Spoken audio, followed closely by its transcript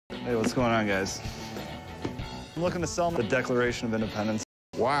Hey, what's going on, guys? I'm looking to sell the Declaration of Independence.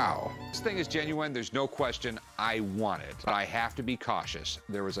 Wow. This thing is genuine. There's no question. I want it. But I have to be cautious.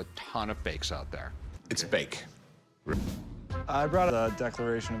 There is a ton of fakes out there. It's fake. I brought the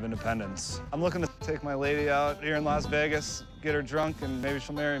Declaration of Independence. I'm looking to take my lady out here in Las Vegas, get her drunk, and maybe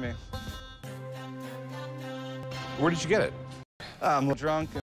she'll marry me. Where did you get it? I'm drunk.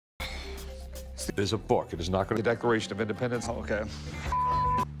 There's a book. It is not going to be the Declaration of Independence. Oh, okay.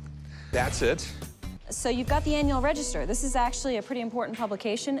 That's it. So you've got the Annual Register. This is actually a pretty important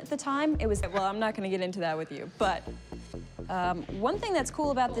publication at the time. It was, well, I'm not going to get into that with you, but one thing that's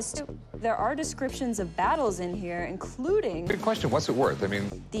cool about this, too, there are descriptions of battles in here, including... Good question. What's it worth? I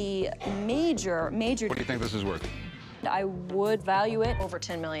mean... The major... What do you think this is worth? I would value it over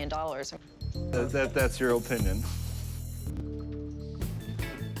 $10 million. That's your opinion.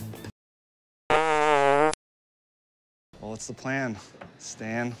 Well, what's the plan,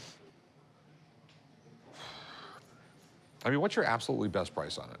 Stan? I mean, what's your absolutely best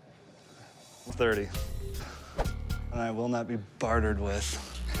price on it? 30. And I will not be bartered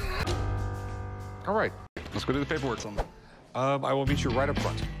with. All right. Let's go do the paperwork. I will meet you right up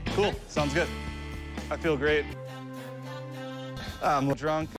front. Cool. Sounds good. I feel great. I'm drunk.